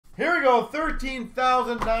Here we go,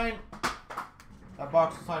 13,009. That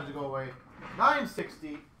box is time to go away.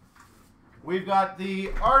 960. We've got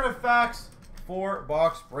the Artifacts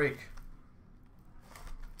 4-box break.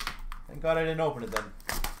 Thank God I didn't open it then.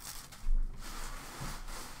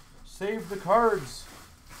 Save the cards.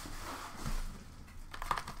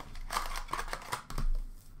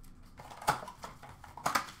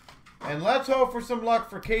 And let's hope for some luck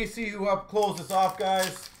for Casey, who helped close this off,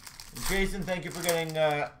 guys. And Jason, thank you for getting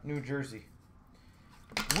New Jersey.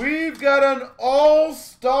 We've got an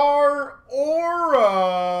All-Star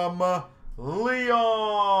Aurum.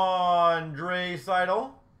 Leon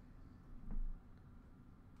Draisaitl.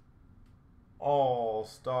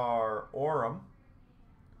 All-Star Aurum.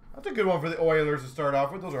 That's a good one for the Oilers to start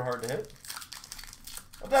off with. Those are hard to hit.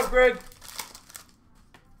 What's up, Greg?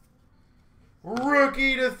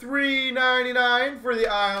 Rookie to 399 for the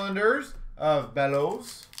Islanders of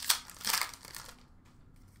Bellows.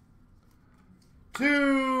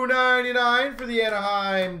 299 for the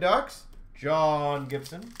Anaheim Ducks, John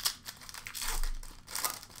Gibson.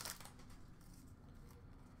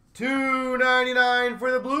 299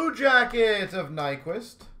 for the Blue Jackets of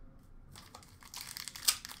Nyquist.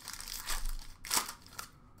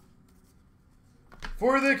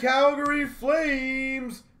 For the Calgary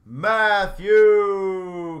Flames,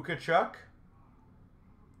 Matthew Tkachuk.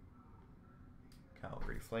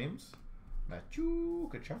 Calgary Flames, Matthew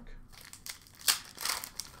Tkachuk.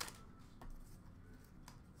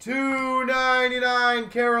 299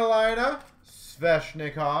 Carolina,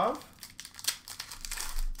 Svechnikov.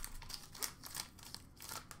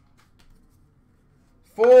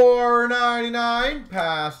 $4.99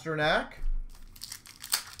 Pasternak.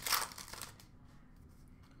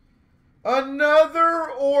 Another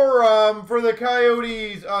Aurum for the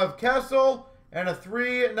Coyotes of Kessel, and a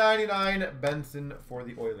 $3.99 Benson for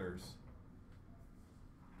the Oilers.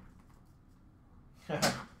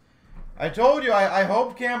 I told you, I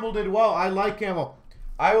hope Campbell did well. I like Campbell.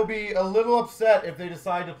 I will be a little upset if they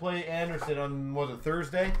decide to play Anderson on, was it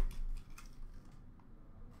Thursday?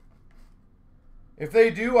 If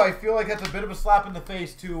they do, I feel like that's a bit of a slap in the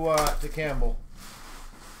face to Campbell.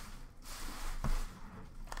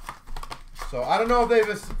 So I don't know if they've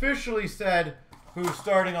officially said who's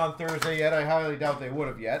starting on Thursday yet. I highly doubt they would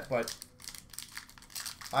have yet, but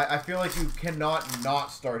I feel like you cannot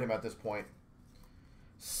not start him at this point.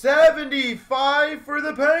 75 for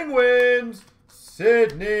the Penguins,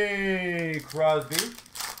 Sidney Crosby.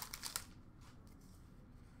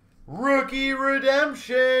 Rookie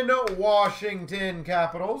Redemption, Washington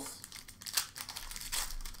Capitals.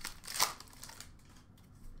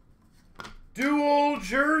 Dual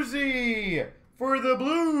Jersey for the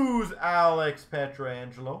Blues, Alex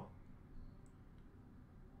Pietrangelo.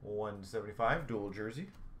 175, dual jersey.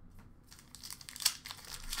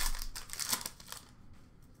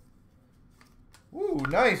 Ooh,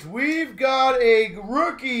 nice. We've got a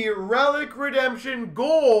rookie relic redemption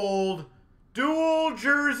gold dual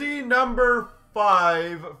jersey number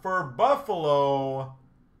 5 for Buffalo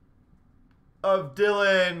of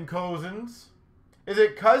Dylan Cozens. Is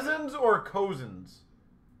it Cousins or Cozens?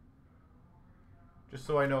 Just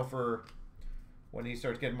so I know for when he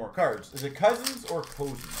starts getting more cards. Is it Cousins or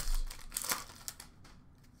Cozens?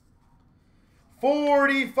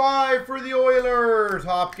 45 for the Oilers,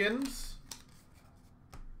 Hopkins.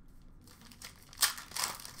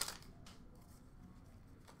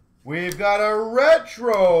 We've got a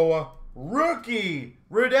retro rookie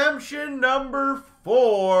redemption number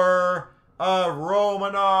 4 of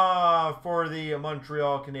Romanov for the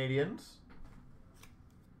Montreal Canadiens.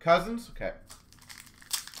 Cousins? Okay.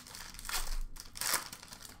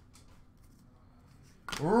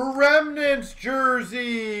 Remnants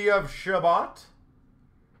jersey of Shabbat.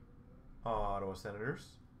 Ottawa Senators.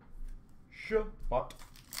 Shabbat.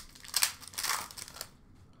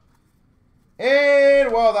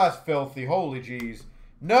 And, well, that's filthy. Holy jeez.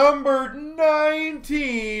 Number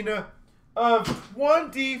 19 of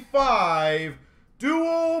 25.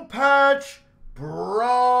 Dual patch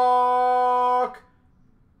Brock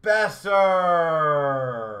Besser.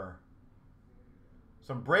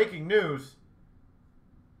 Some breaking news.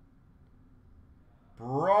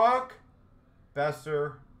 Brock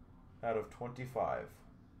Besser out of 25.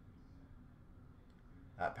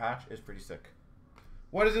 That patch is pretty sick.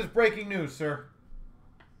 What is this breaking news, sir?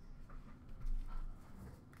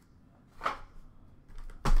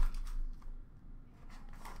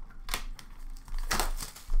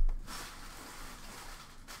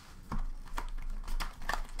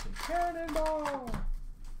 Cannonball!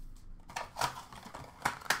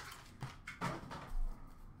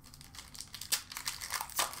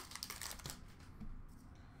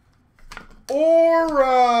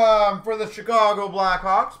 Orem for the Chicago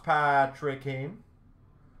Blackhawks, Patrick Kane.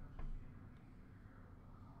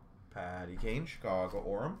 Patty Kane, Chicago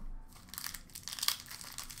Orem.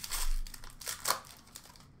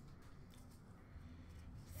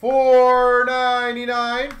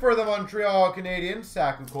 $4.99 for the Montreal Canadiens,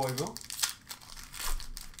 Saku Koivu.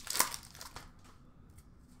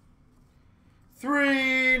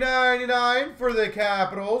 $3.99 for the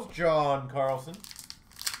Capitals, John Carlson.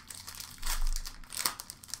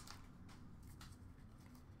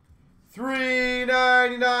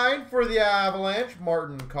 $3.99 for the Avalanche,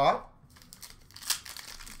 Martin Cott.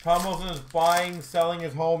 Tom Wilson is buying, selling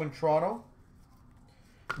his home in Toronto.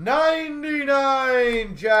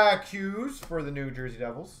 $99 Jack Hughes for the New Jersey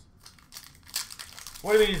Devils.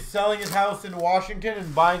 What do you mean, he's selling his house in Washington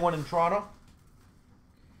and buying one in Toronto?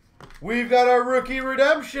 We've got our rookie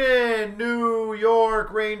redemption, New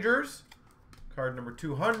York Rangers. Card number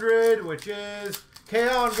 200, which is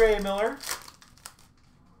Keandre Miller.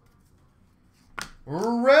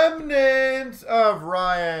 Remnants of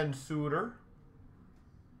Ryan Suter.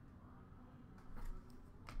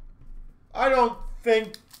 I don't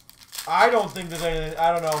think there's anything.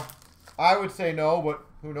 I don't know. I would say no, but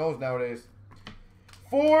who knows nowadays.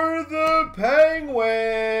 For the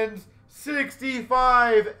Penguins,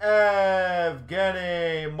 65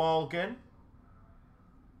 Evgeny Malkin.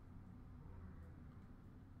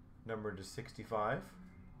 Number to 65.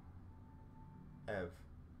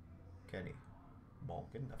 Evgeny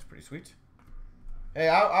Malkin. That's pretty sweet. Hey,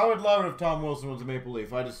 I would love it if Tom Wilson was a Maple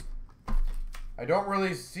Leaf. I don't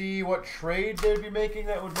really see what trade they'd be making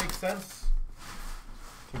that would make sense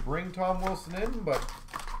to bring Tom Wilson in, but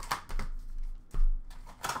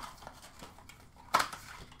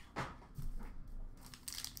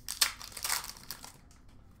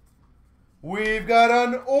we've got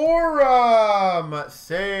an Orem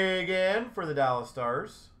Sagan for the Dallas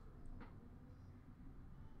Stars.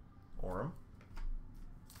 Orem.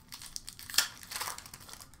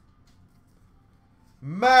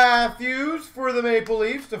 Matthews for the Maple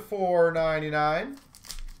Leafs to $4.99.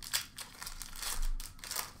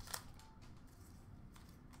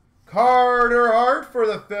 Carter Hart for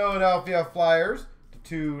the Philadelphia Flyers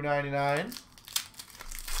to $2.99.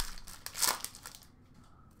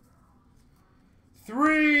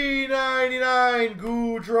 $3.99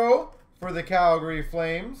 Goudreau for the Calgary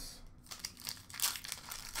Flames.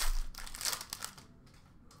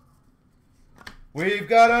 We've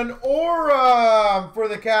got an Orem for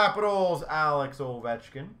the Capitals, Alex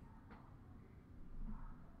Ovechkin.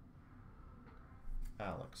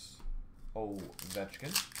 Alex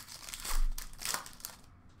Ovechkin.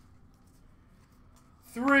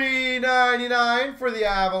 $3.99 for the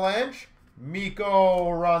Avalanche, Mikko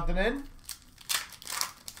Rantanen.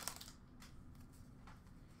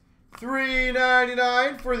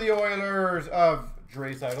 $3.99 for the Oilers of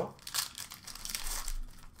Draisaitl.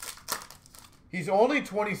 He's only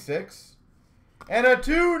 26. And a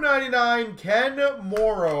 $2.99 Ken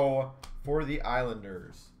Morrow for the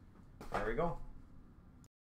Islanders. There we go.